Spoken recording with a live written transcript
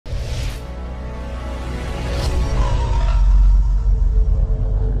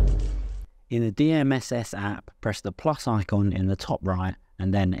In the DMSS app, press the plus icon in the top right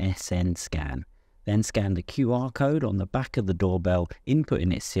and then SN scan. Then scan the QR code on the back of the doorbell, input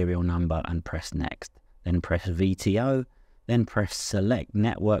in its serial number and press next. Then press VTO, then press select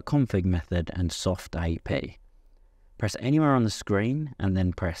network config method and soft AP. Press anywhere on the screen and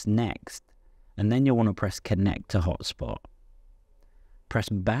then press next, and then you'll want to press connect to hotspot. Press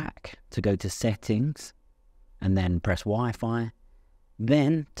back to go to settings and then press Wi-Fi.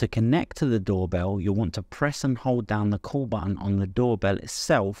 Then, to connect to the doorbell, you'll want to press and hold down the call button on the doorbell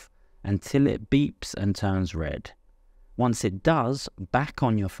itself until it beeps and turns red. Once it does, back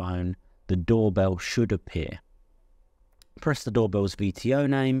on your phone, the doorbell should appear. Press the doorbell's VTO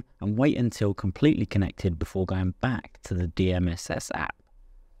name and wait until completely connected before going back to the DMSS app.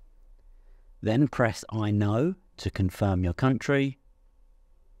 Then press I know to confirm your country.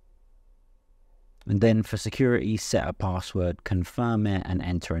 And then for security, set a password, confirm it, and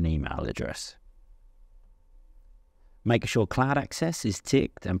enter an email address. Make sure cloud access is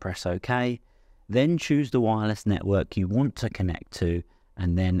ticked and press OK. Then choose the wireless network you want to connect to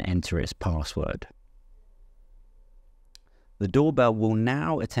and then enter its password. The doorbell will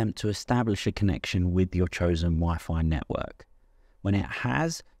now attempt to establish a connection with your chosen Wi-Fi network. When it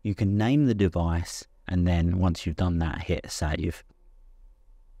has, you can name the device, and then once you've done that, hit save.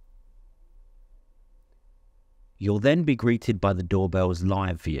 You'll then be greeted by the doorbell's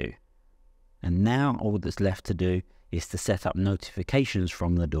live view. And now all that's left to do is to set up notifications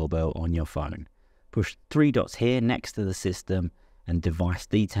from the doorbell on your phone. Push 3 dots here next to the system and device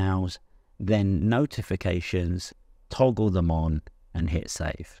details, then notifications, toggle them on and hit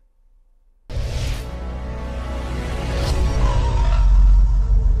save.